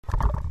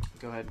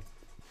Go ahead.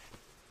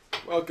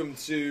 Welcome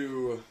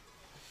to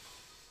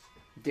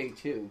Day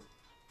 2.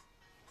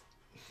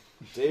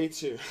 Day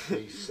 2.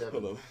 Day 7.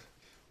 Hold on.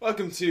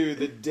 Welcome to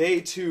the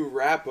Day 2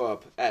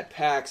 wrap-up at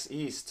PAX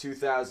East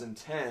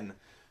 2010.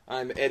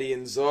 I'm Eddie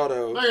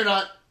Inzauto. No, you're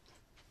not.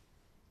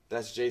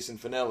 That's Jason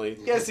Finelli.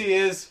 Yes, he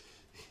is.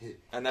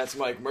 And that's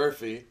Mike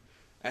Murphy.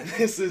 And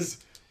this is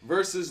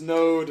Versus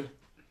Node,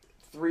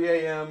 3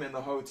 a.m. in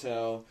the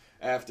hotel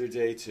after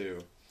Day 2.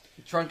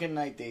 Drunken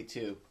Night Day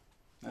 2.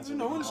 That's what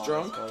No we one's call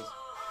drunk. it.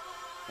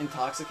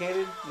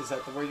 Intoxicated? Is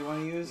that the word you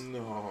want to use?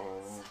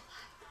 No.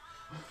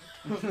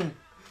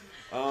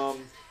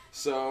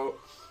 So,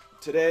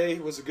 today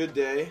was a good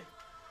day.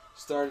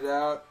 Started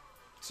out,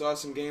 saw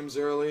some games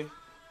early,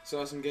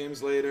 saw some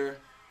games later,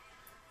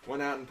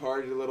 went out and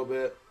partied a little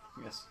bit.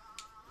 Yes.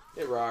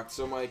 It rocked.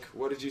 So, Mike,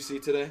 what did you see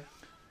today?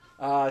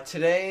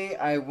 Today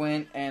I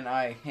went and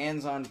I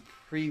hands-on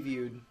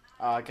previewed,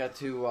 got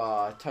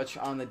to touch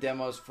on the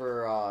demos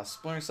for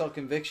Splinter Cell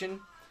Conviction,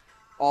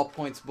 All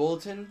Points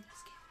Bulletin,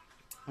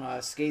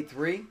 Skate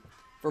 3,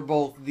 for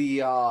both the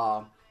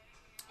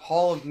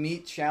Hall of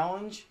Meat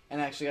Challenge, and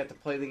actually got to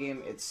play the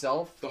game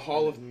itself. The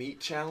Hall of Meat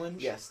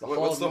Challenge? Yes, the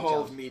What's the Hall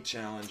Challenge. of Meat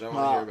Challenge? I want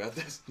to hear about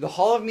this. The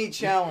Hall of Meat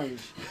Challenge,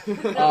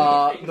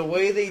 the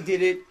way they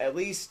did it, at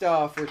least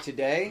for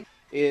today,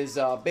 is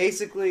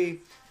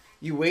basically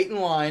you wait in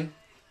line,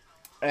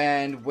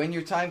 and when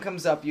your time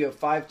comes up, you have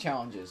 5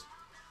 challenges.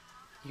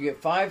 You get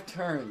 5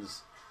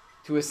 turns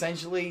to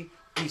essentially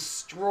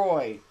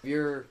destroy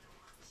your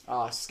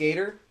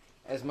skater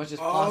as much as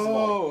possible.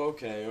 Oh,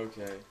 okay.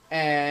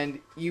 And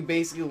you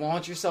basically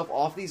launch yourself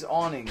off these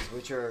awnings,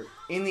 which are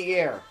in the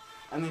air,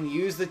 and then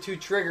use the 2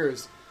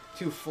 triggers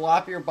to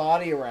flop your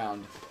body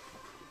around.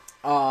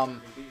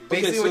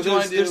 Basically, So what you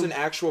want to do, there's an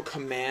actual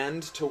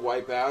command to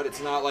wipe out.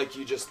 It's not like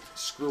you just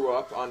screw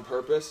up on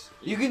purpose.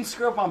 you can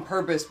screw up on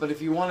purpose, but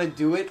if you want to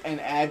do it and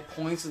add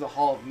points to the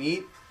Hall of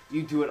Meat,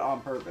 you do it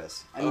on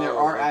purpose. And there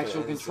are okay,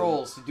 actual so-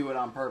 controls to do it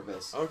on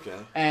purpose. Okay.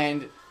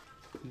 And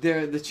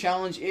the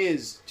challenge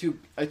is to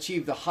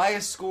achieve the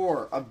highest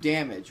score of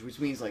damage, which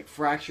means like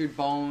fractured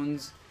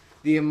bones,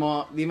 the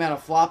amount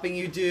of flopping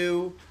you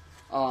do,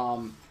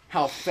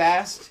 how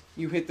fast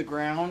you hit the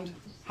ground,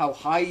 how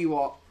high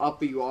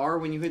up you are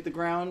when you hit the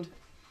ground,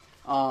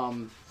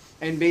 and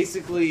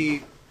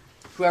basically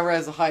whoever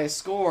has the highest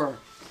score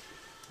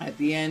at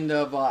the end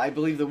of I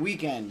believe the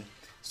weekend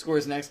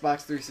scores an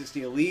Xbox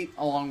 360 Elite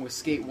along with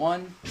Skate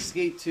 1,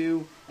 Skate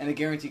 2, and a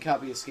guaranteed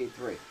copy of Skate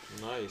 3.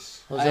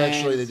 Nice. Well,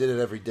 actually, they did it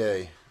every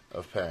day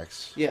of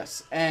PAX.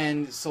 Yes,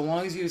 and so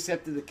long as you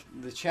accepted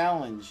the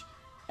challenge,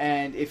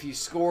 and if you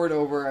scored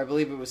over, I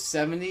believe it was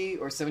 70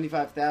 or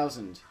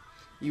 75,000,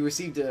 you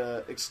received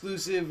a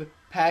exclusive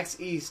PAX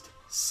East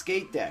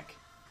skate deck.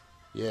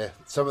 Yeah,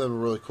 some of them were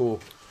really cool.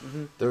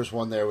 Mm-hmm. There's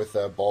one there with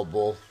Bald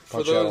Bull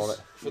punch out on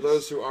it. For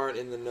those who aren't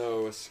in the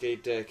know, a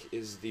skate deck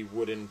is the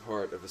wooden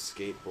part of a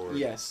skateboard.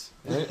 Yes.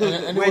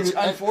 And Which,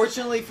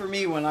 unfortunately for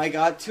me, when I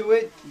got to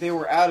it, they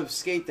were out of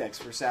skate decks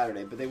for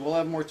Saturday, but they will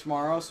have more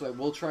tomorrow, so I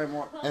will try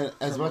more. And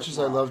as much as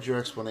I loved your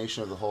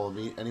explanation of the Hall of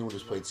Meat, anyone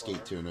who's played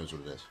Skate 2 knows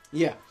what it is.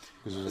 Yeah.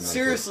 'Cause it was in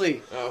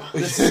Seriously, Oh.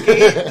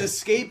 the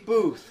skate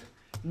booth,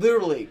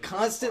 literally,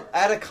 constant,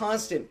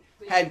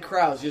 had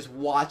crowds just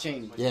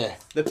watching Yeah.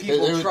 the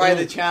people try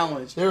the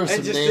challenge there and was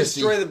some just nasty-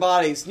 destroy the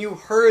bodies. And you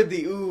heard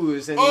the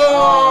oohs and the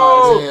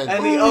Oh! ahs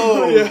and the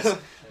Oh, ohs. yeah.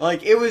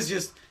 Like, it was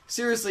just,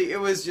 seriously, it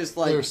was just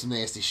like, There was some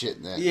nasty shit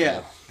in that.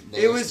 yeah.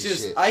 Nasty It was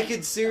just, shit. I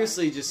could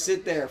seriously just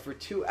sit there for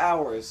 2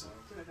 hours,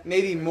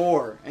 maybe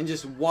more, and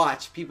just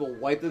watch people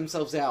wipe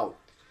themselves out.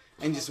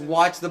 And just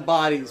watch the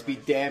bodies be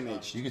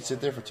damaged. You could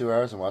sit there for 2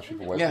 hours and watch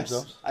people wipe Yes,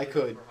 themselves? I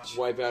could.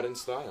 Wipe out in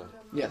style.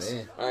 Yes.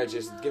 Man. All right,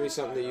 just give me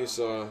something that you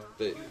saw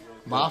that.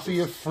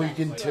 Mafia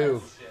freaking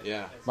 2.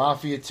 Yeah.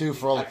 Mafia 2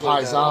 for all the I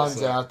played that paisans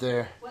also. out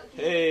there.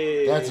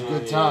 Hey. That's a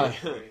good time.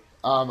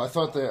 I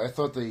thought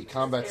the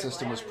combat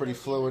system was pretty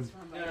fluid.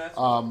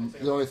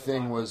 The only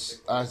thing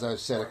was, as I've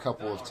said a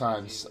couple of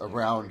times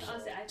around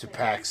to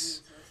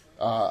PAX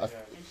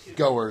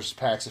goers,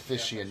 PAX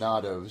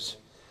aficionados,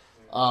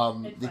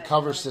 the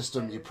cover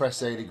system, you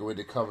press A to go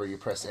into cover, you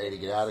press A to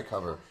get out of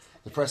cover.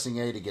 The pressing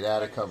A to get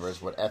out of cover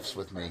is what F's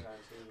with me,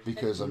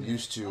 because I'm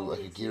used to like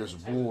a Gears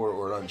of War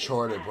or an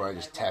Uncharted where I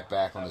just tap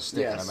back on the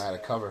stick and Yes. I'm out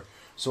of cover.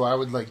 So I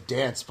would like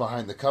dance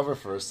behind the cover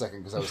for a second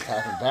because I was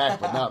tapping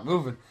back but not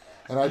moving.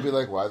 And I'd be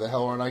like, why the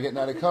hell aren't I getting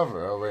out of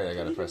cover? Oh, wait, I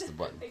gotta press the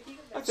button.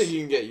 I think you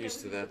can get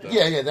used to that, though.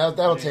 Yeah,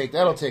 that'll take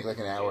like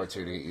an hour or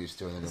two to get used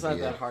to, and then It's it'll not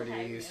be that it. hard to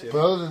get used to. But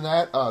other than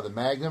that, the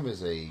Magnum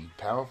is a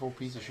powerful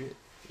piece of shit.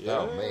 Yeah.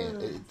 Oh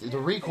man, the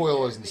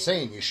recoil is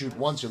insane. You shoot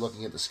once, you're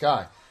looking at the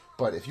sky,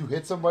 but if you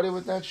hit somebody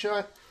with that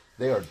shot,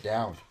 they are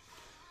down.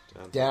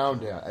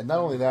 Down. And not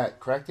only that,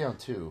 Crackdown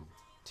 2,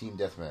 Team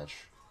Deathmatch,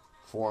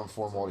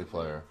 4-on-4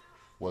 multiplayer,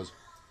 was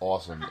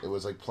awesome. It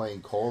was like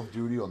playing Call of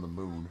Duty on the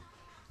moon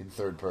in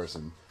third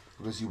person,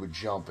 because you would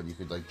jump and you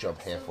could like jump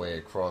halfway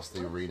across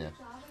the arena.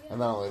 And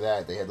not only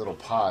that, they had little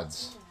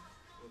pods.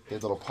 They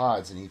had little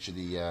pods in each of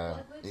the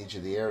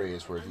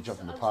areas where if you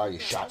jumped in the pod, you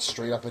shot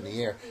straight up in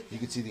the air. You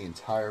could see the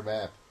entire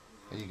map.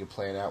 and you could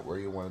plan out where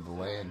you wanted to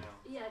land.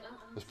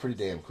 It was pretty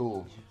damn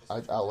cool.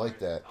 I like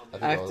that.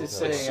 I have to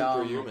say,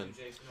 superhuman.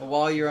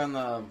 while you're on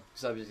the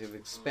subject of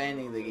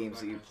expanding the games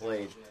that you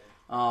played,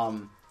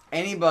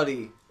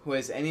 anybody who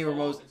has any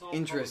remote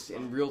interest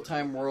in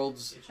real-time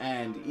worlds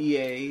and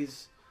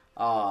EA's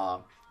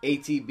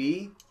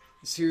ATB,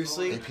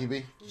 seriously,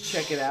 APB?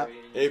 check it out.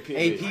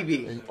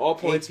 APB. All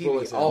points APB.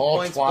 bulletin. All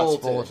points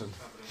Twats bulletin.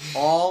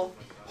 All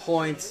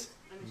points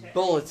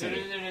bulletin.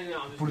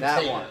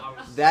 That one.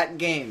 That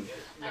game.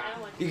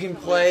 You can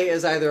play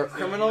as either a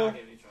criminal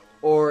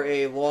or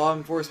a law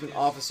enforcement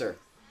officer.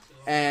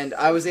 And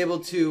I was able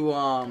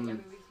to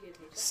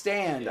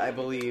stand, I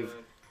believe.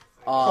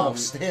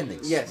 Standing.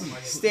 Yes,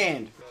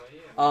 stand.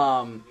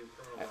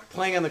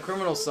 Playing on the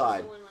criminal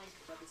side.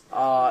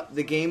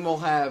 The game will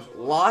have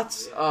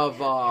lots of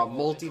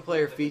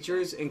multiplayer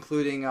features,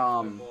 including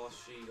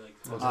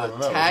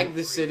Tag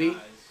the City,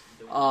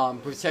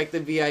 Protect the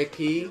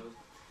VIP,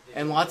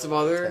 and lots of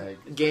other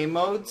game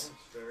modes.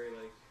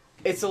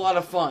 It's a lot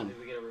of fun.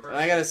 And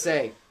I gotta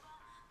say,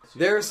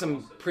 there are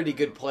some pretty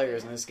good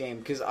players in this game,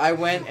 because I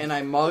went and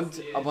I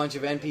mugged a bunch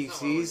of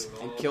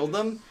NPCs and killed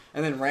them,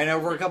 and then ran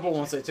over a couple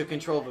once I took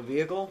control of a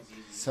vehicle.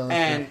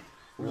 And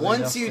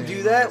once you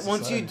do that,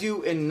 once you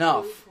do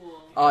enough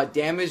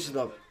damage to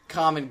the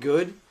common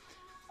good,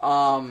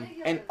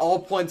 and all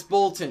points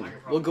bulletin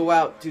will go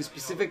out to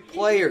specific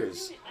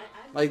players,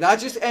 like not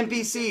just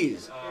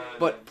NPCs,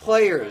 but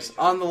players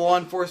on the law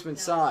enforcement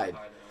side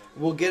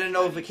will get a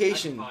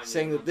notification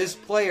saying that this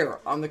player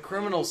on the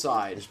criminal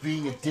side is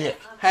being a dick.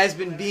 Has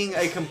been being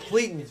a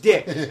complete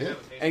dick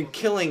and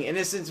killing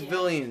innocent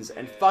civilians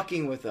and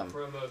fucking with them.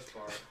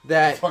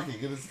 That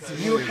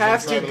you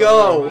have to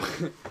go.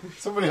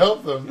 Somebody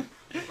help them.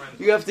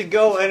 You have to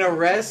go and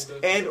arrest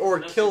and or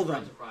kill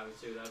them.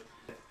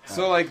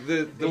 So, like,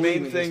 the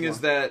main thing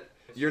is that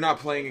you're not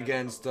playing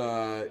against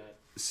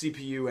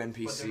CPU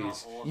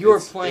NPCs. You are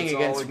playing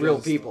against real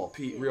people.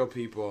 Real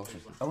people.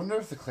 I wonder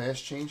if the class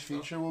change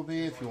feature will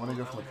be, if you want to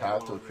go from a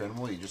cop to a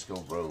criminal, you just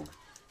go rogue.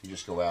 You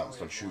just go out and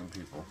start shooting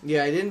people.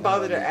 Yeah, I didn't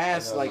bother to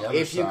ask, like,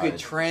 if you could side.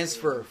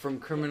 transfer from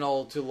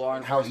criminal to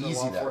law How enforcement.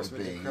 easy that would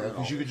be,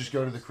 because you could just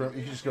go to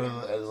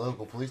the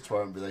local police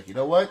department and be like, you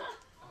know what,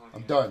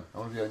 I'm done. I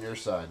want to be on your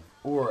side.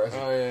 Or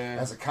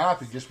as a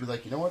cop, you'd just be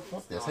like, you know what,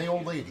 fuck this. Hey,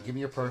 old lady, give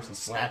me your purse and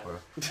slap her.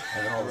 And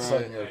then all of a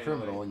sudden you're a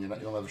criminal and you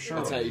don't have a shirt.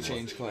 That's on how you anymore.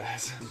 change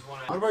class.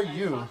 What about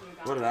you?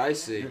 What did I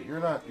see? You're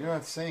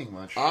not saying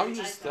much. I was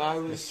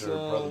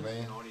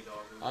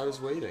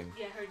waiting.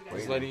 I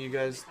was letting you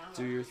guys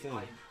do your thing.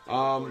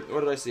 What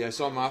did I see? I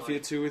saw Mafia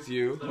 2 with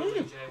you.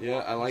 Yeah,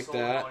 I like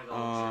that.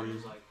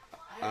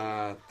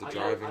 The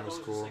driving was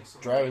cool.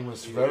 Driving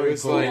was very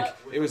cool. Like,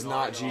 it was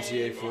not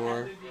GTA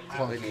 4.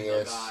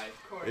 Clunky ass.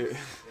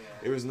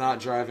 It was not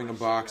driving a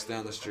box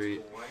down the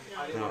street.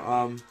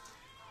 No,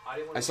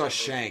 I saw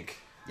Shank.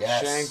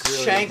 Yes.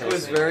 Shank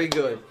was very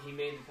good.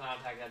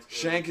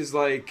 Shank is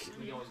like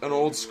an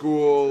old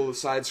school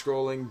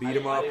side-scrolling beat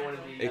 'em up,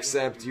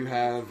 except you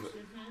have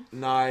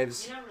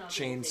knives,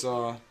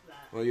 chainsaw.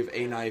 Well, you have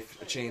a knife,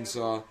 a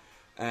chainsaw,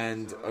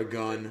 and a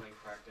gun.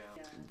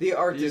 The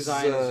art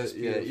design is just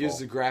beautiful. Use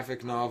the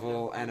graphic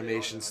novel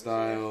animation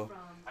style.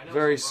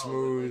 Very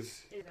smooth.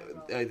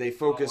 They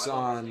focus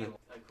on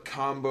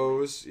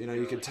combos. You know,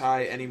 you can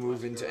tie any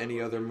move into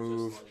any other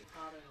move.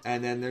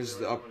 And then there's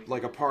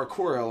like a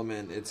parkour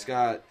element. It's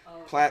got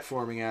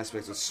platforming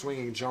aspects with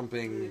swinging,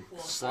 jumping,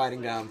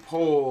 sliding down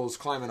poles,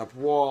 climbing up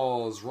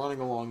walls,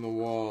 running along the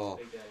wall,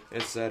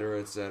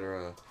 etc.,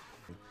 etc.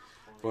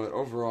 But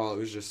overall, it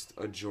was just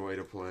a joy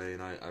to play,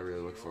 and I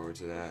really look forward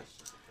to that.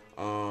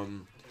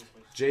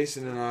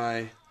 Jason and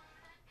I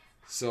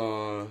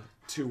saw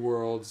Two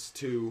Worlds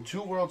 2.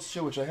 Two Worlds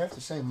 2, which I have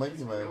to say might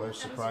be my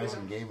most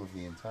surprising game of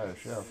the entire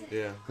show.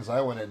 Yeah. Because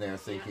I went in there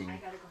thinking,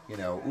 you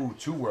know, ooh,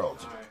 Two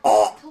Worlds.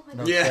 No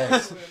Yeah.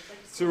 thanks.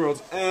 Two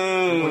Worlds.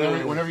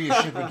 Whenever you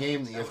ship a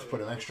game that you have to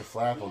put an extra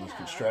flap on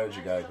the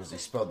strategy guy because they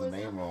spelled the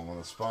name wrong on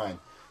the spine,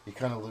 you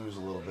kind of lose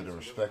a little bit of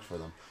respect for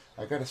them.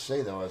 I gotta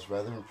say, though, I was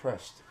rather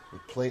impressed.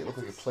 It looked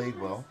like it played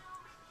well.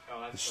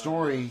 The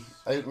story,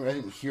 I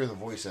didn't hear the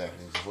voice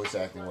acting. The voice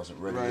acting wasn't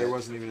ready Right, yet. it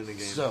wasn't even in the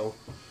game.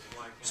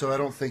 So I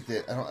don't think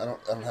that I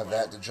don't have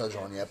that to judge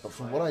on yet. But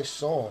from what I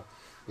saw,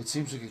 it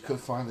seems like it could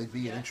finally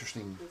be an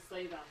interesting.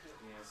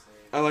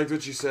 I liked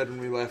what you said when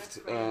we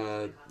left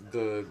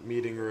the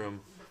meeting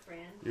room.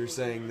 You're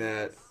saying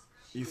that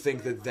you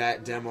think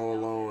that demo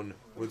alone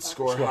would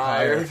score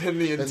higher than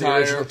the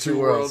entire original Two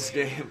Worlds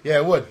game. Yeah,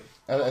 it would.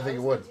 I think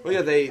it would. Well,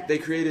 yeah, they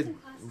created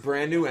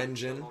brand new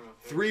engine,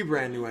 3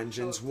 brand new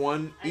engines,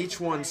 each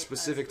one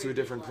specific to a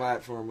different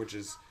platform, which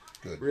is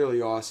good.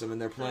 Really awesome.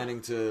 And they're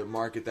planning to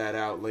market that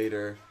out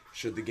later,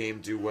 should the game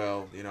do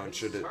well, and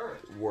should it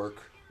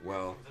work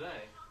well.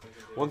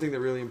 One thing that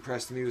really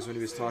impressed me was when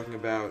he was talking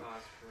about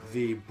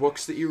the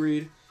books that you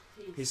read.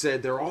 He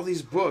said there are all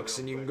these books,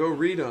 and you can go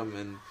read them,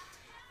 and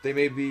they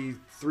may be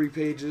 3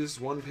 pages,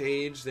 1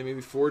 page, they may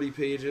be 40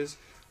 pages,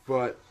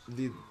 but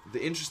the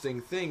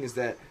interesting thing is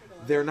that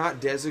they're not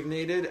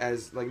designated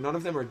as, none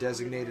of them are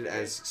designated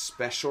as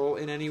special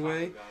in any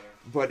way.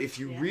 But if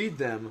you read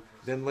them,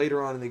 then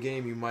later on in the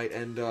game you might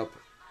end up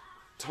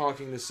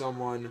talking to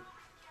someone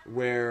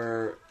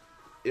where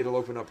it'll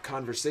open up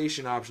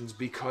conversation options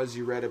because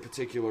you read a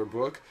particular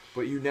book,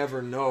 but you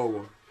never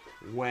know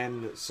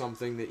when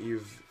something that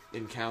you've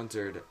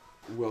encountered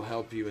will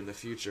help you in the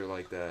future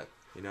like that,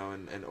 you know,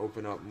 and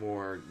open up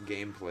more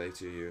gameplay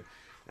to you.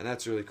 And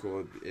that's really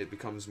cool. It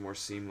becomes more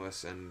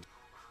seamless and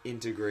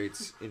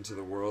integrates into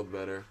the world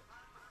better.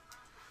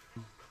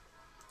 I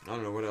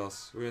don't know, what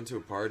else? We went to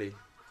a party.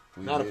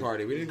 Not a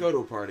party. We didn't go to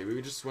a party.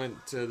 We just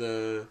went to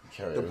the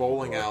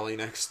bowling alley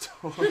next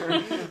door.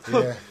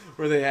 Yeah.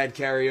 Where they had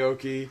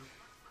karaoke,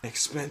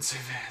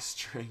 expensive ass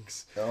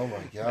drinks. Oh my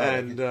god.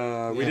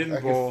 And we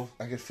didn't bowl.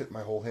 I could fit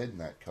my whole head in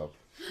that cup.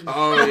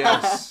 Oh,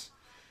 yes.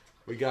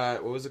 We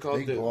got, what was it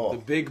called?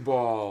 The big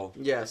ball.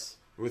 Yes.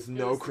 With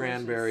no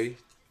cranberry.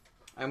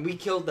 And we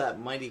killed that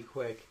mighty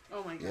quick.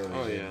 Oh my god. Yeah,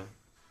 Oh, did. yeah.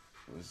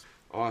 It was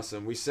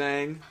Awesome. We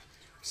sang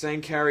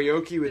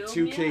karaoke with Build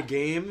Me 2K Up.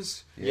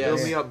 Games. Yes.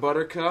 Build Me Up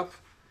Buttercup.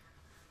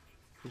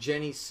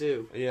 Jenny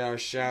Sue. Yeah, our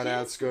shout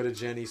outs go to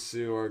Jenny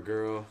Sue, our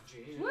girl.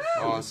 Woo!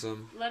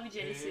 Awesome. Love you,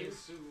 Jenny Sue.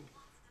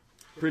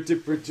 Pretty,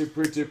 pretty,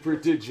 pretty,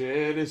 pretty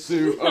Jenny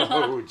Sue.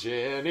 Oh,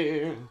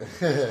 Jenny.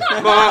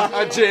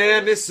 My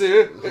Jenny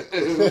Sue.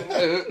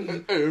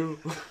 Ooh, ooh,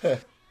 ooh.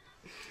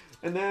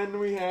 And then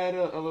we had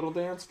a little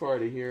dance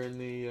party here in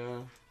the...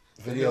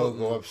 video will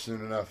go up soon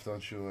enough,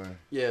 don't you worry.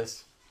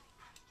 Yes.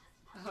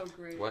 Oh,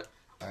 great. What?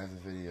 I have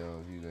a video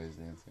of you guys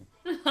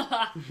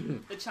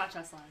dancing. The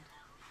cha-cha slide.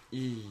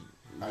 You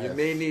I have-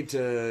 may need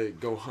to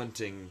go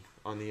hunting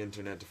on the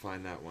internet to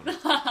find that one.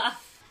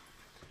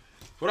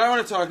 What I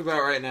want to talk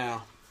about right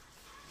now,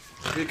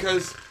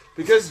 because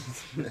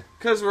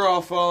we're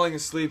all falling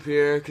asleep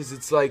here, because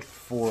it's like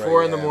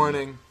 4 in the 4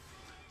 morning.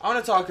 I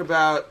want to talk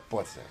about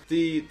What's that?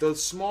 the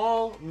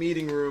small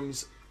meeting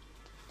rooms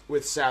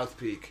with South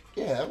Peak.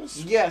 Yeah, that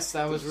was. Yes,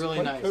 that was really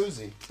quite nice.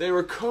 Cozy. They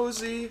were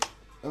cozy,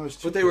 That was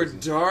too but they were cozy.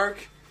 dark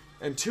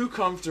and too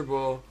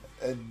comfortable.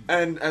 And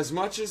And as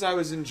much as I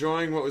was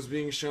enjoying what was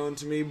being shown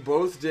to me,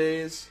 both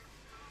days,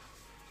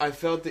 I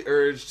felt the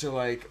urge to,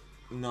 like,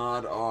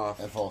 nod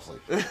off. I fall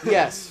asleep.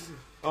 Yes.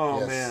 Oh,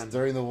 Yes, man.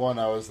 During the one,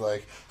 I was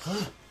like,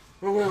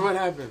 What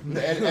happened?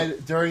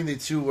 and during the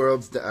Two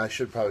Worlds, I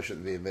probably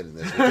shouldn't be admitting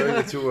this. But during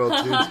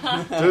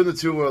the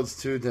Two Worlds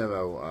 2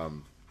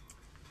 demo,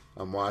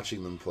 I'm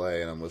watching them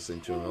play and I'm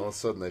listening to them. And all of a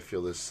sudden, I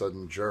feel this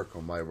sudden jerk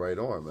on my right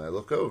arm, and I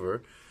look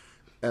over,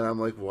 and I'm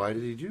like, "Why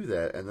did he do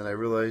that?" And then I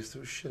realized,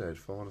 "Oh shit, I'd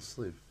fallen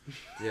asleep."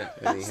 Yeah.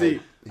 And he See,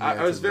 had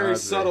I was to very nod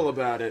subtle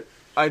about it.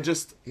 I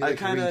like,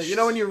 kind of, reached- you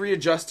know when you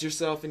readjust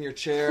yourself in your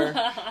chair?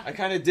 I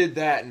kind of did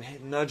that and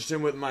nudged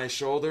him with my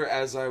shoulder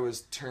as I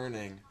was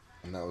turning.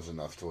 And that was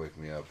enough to wake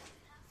me up.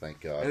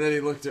 Thank God. And then he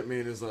looked at me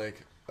and was like,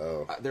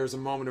 Oh, there was a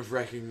moment of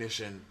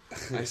recognition.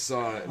 I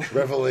saw it.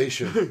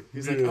 revelation.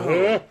 He's like,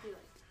 oh,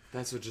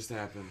 that's what just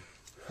happened.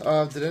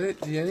 Did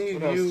any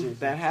What of else you? did-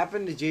 That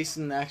happened to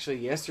Jason actually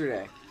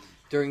yesterday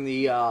during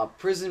the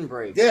prison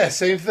break. Yeah,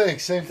 same thing.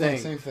 Same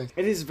Thing. thing.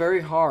 It is very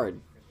hard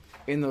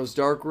in those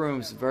dark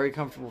rooms, very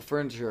comfortable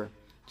furniture,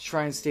 to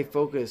try and stay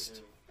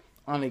focused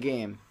on a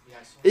game.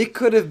 It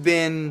could have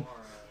been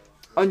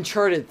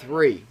Uncharted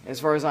 3, as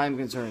far as I'm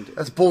concerned.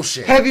 That's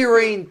bullshit. Heavy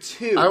Rain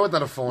 2. I would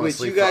not have fallen which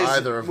asleep you guys, for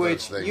either of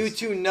which those things. you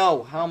two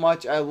know how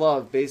much I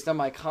love, based on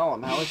my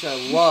column, how much I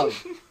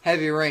love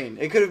Heavy Rain.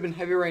 It could have been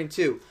Heavy Rain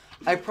 2.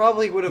 I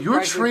probably would have. Your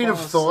practically train of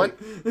fallen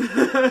thought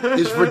asleep.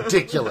 is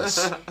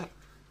ridiculous.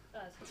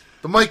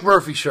 The Mike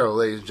Murphy Show,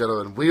 ladies and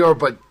gentlemen. We are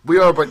but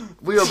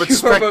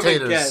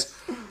spectators guests.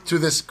 to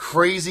this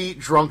crazy,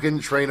 drunken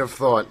train of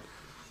thought,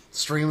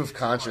 stream of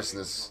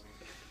consciousness.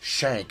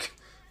 Shank.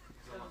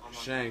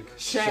 Shank.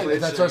 Shank.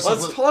 That's our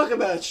Let's talk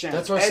about Shank.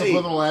 That's our Eddie.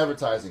 subliminal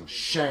advertising.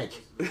 Shank.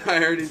 I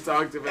already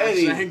talked about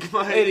Eddie. Shank,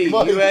 Mike. Eddie,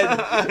 Mike. you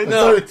had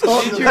no. Did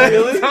you I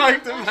really?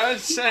 talked about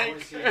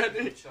Shank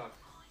already.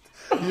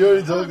 You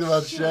already talked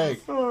about Shank.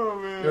 Oh,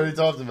 You man. already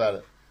talked about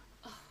it.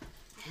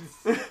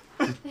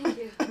 Thank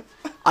you.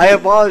 I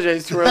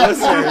apologize to our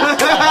listeners.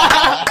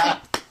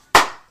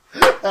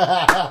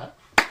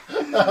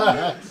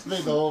 Just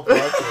made the whole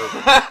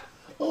podcast.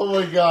 Oh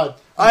my god.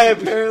 I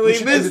We apparently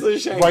should missed end the it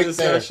Shank right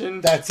discussion.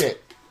 There. That's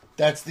it.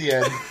 That's the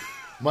end.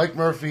 Mike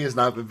Murphy has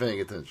not been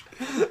paying attention.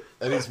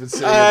 And he's been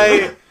sitting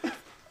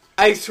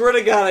I swear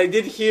to God, I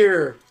did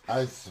hear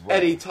I swear.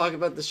 Eddie talk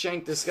about the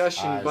Shank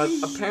discussion, I but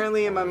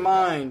apparently in my swear.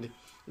 mind,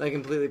 that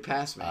completely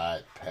passed me. I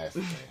passed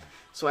it.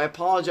 So I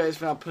apologize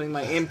for not putting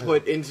my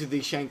input into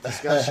the Shank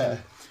discussion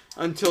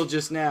until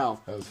just now.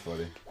 That was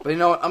funny. But you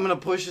know what? I'm going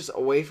to push this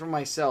away from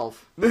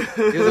myself.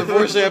 Because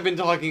unfortunately I've been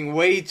talking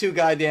way too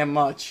goddamn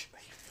much.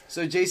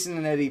 So Jason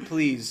and Eddie,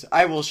 please,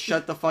 I will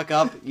shut the fuck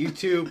up. You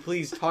two,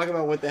 please talk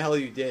about what the hell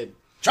you did.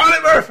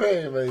 Johnny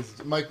Murphy!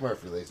 Mike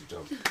Murphy, ladies and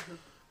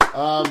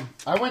gentlemen.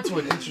 I went to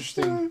an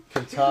interesting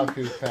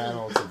Kotaku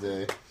panel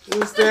today.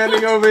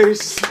 Standing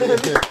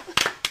ovation.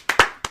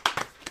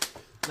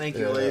 Thank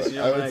you, Yeah, ladies and I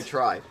gentlemen. I would-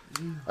 tried.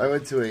 I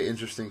went to an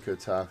interesting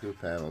Kotaku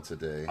panel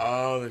today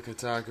Oh, the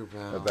Kotaku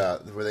panel.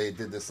 about where they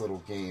did this little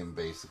game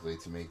basically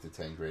to make the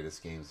 10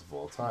 greatest games of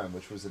all time,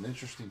 which was an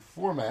interesting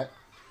format.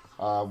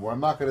 Where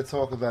I'm not going to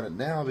talk about it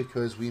now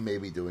because we may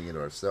be doing it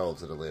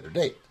ourselves at a later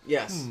date.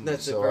 Yes,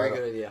 that's So a very I don't-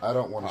 good idea. I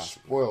don't want to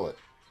spoil it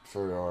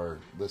for our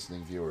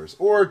listening viewers,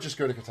 or just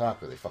go to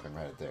Kotaku. They fucking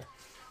ran it there.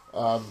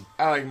 I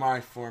like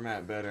my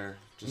format better.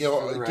 Just You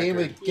know, for the game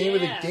record. of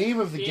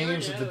the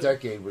games of the GamerToad.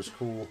 decade was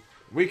cool.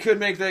 We could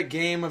make that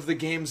game of the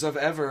games of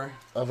ever.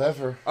 Of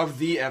ever. Of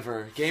the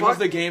ever. Game Fuck- of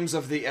the games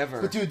of the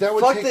ever. But dude, that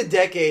would Fuck take the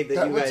decade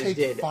that you would guys take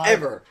did. 5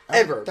 Ever.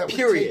 That would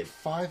Period. take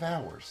 5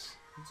 hours.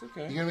 It's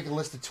okay. You gonna make a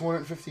list of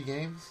 250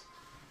 games?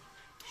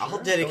 I'll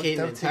dedicate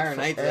That an would take entire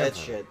night to that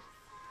forever. shit.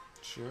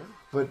 Sure.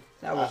 But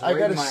That was I right in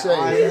gotta my say,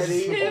 eye,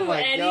 Eddie. Ew, Oh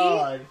my Eddie.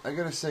 god. I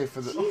gotta say for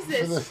the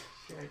Jesus.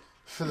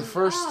 for the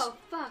first Oh,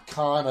 fuck.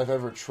 con I've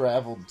ever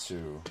traveled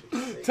to.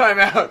 Time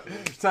out.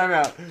 Time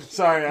out.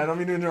 Sorry, I don't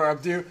mean to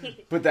interrupt you,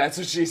 but that's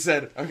what she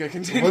said. Okay,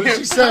 continue. What did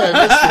she say?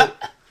 I missed it.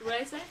 What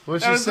did I say? What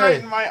did That she was right say?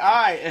 in my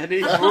eye,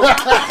 Eddie.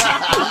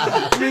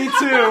 Me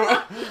too.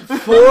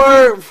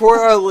 For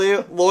our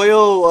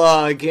loyal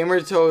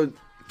GamerToad.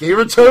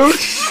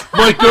 GamerToad?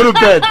 Mike, go to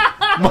bed.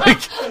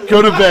 Mike,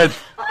 go to bed.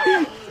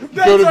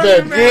 Go to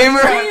bed.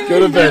 Gamer. Go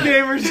to bed.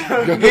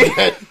 GamerToad. Go to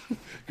bed.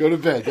 Go to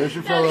bed. There's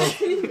your pillow.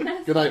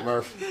 Good night,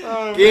 Murph.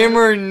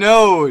 Gamer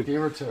Node.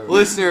 GamerToad.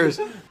 Listeners,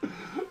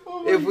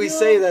 if we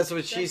say that's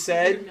what she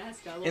said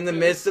in the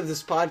midst of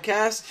this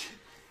podcast,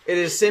 it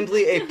is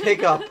simply a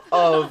pickup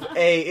of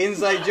a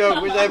inside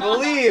joke, which I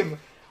believe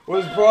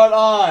was brought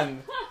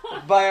on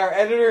by our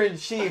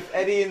editor-in-chief,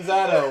 Eddie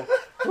Inzano,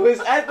 who is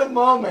at the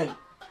moment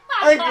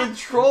Are you a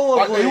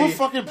uncontrollably...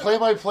 fucking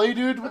play-by-play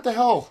dude? What the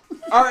hell?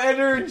 Our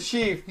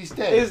editor-in-chief He's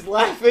dead. is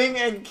laughing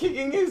and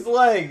kicking his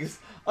legs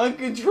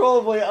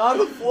uncontrollably on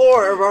the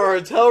floor of our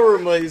hotel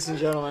room, ladies and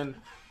gentlemen.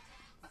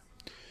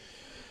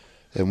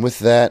 And with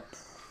that,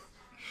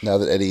 now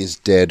that Eddie is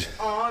dead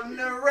On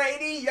the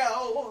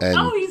radio. and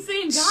Oh, he's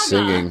singing Gaga.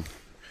 singing,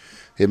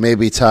 it may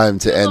be time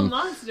to Little end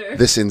monster.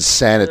 this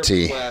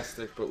insanity.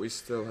 Plastic, but we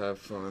still have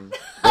fun.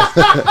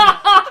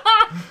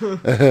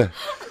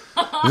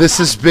 This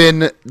has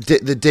been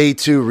the day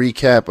 2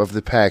 recap of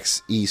the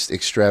PAX East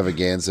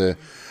extravaganza.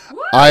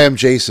 I am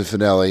Jason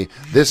Finelli.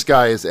 This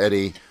guy is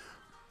Eddie.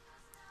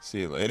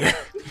 See you later.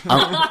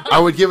 I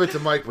would give it to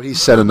Mike, but he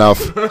said enough.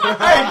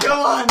 Hey, come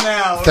on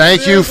now.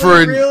 Thank you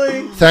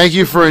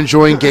Seriously, for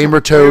enjoying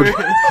GamerToad.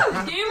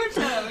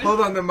 GamerToad.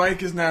 Hold on, the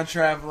mic is now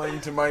traveling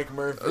to Mike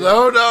Murphy.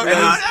 No,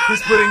 And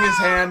he's putting his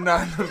hand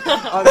on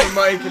the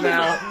mic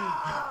now.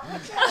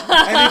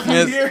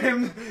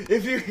 And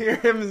if you hear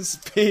him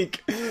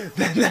speak,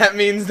 then that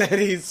means that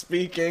he's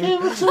speaking.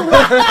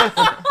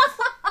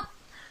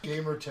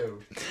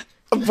 GamerToad.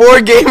 For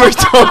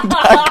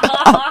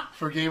GamerToad.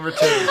 For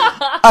GamerToad.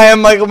 I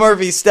am Michael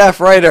Murphy, staff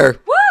writer,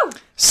 Woo!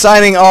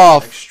 signing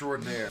off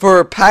Extraordinaire.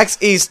 for PAX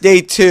East Day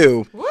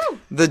 2, Woo!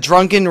 the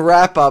drunken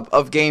wrap-up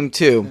of Game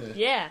 2.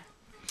 Yeah.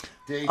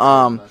 Day 2,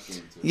 Um, not Game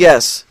 2.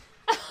 Yes,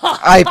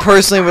 I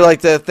personally would like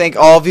to thank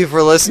all of you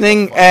for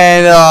listening,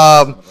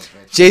 and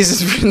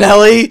Jason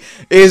Spinelli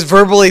is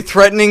verbally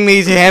threatening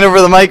me to hand over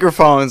the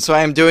microphone, so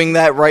I am doing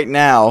that right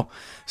now.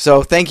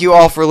 So thank you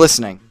all for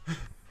listening.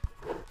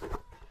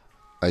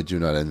 I do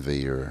not envy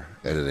your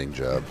editing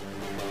job.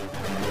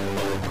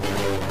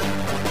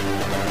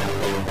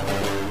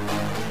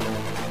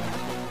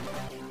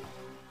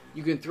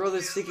 You can throw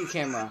the sticky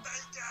camera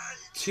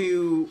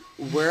to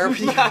wherever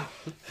you...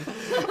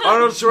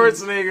 Arnold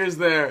Schwarzenegger's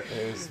there.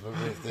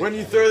 When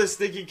you throw the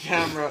sticky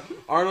camera,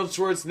 Arnold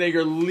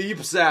Schwarzenegger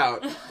leaps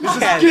out. He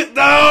says, "Get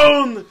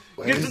down!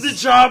 Get to the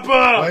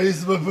chopper!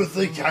 is my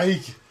birthday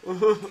cake?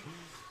 Where's your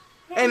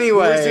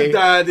Anyway,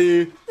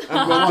 daddy?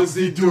 And what does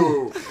he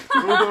do?"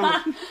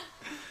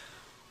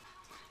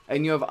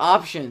 and you have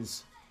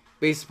options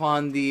based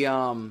upon the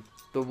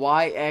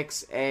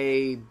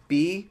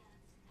YXAB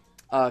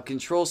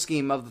control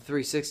scheme of the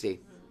 360.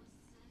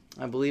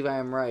 I believe I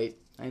am right.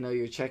 I know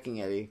you're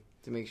checking, Eddie,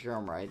 to make sure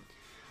I'm right.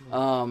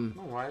 No,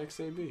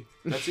 YXAB.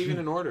 That's even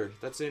in order.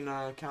 That's in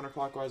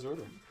counterclockwise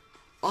order.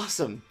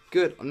 Awesome.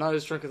 Good. I'm not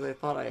as drunk as I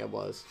thought I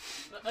was.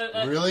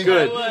 Really?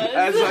 Good.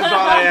 As I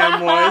thought I am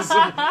was.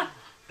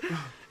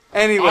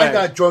 Anyway. I'm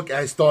not drunk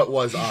as thought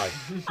was I.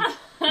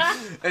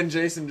 And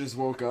Jason just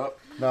woke up.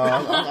 No,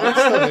 I'm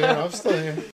still here. I'm still here.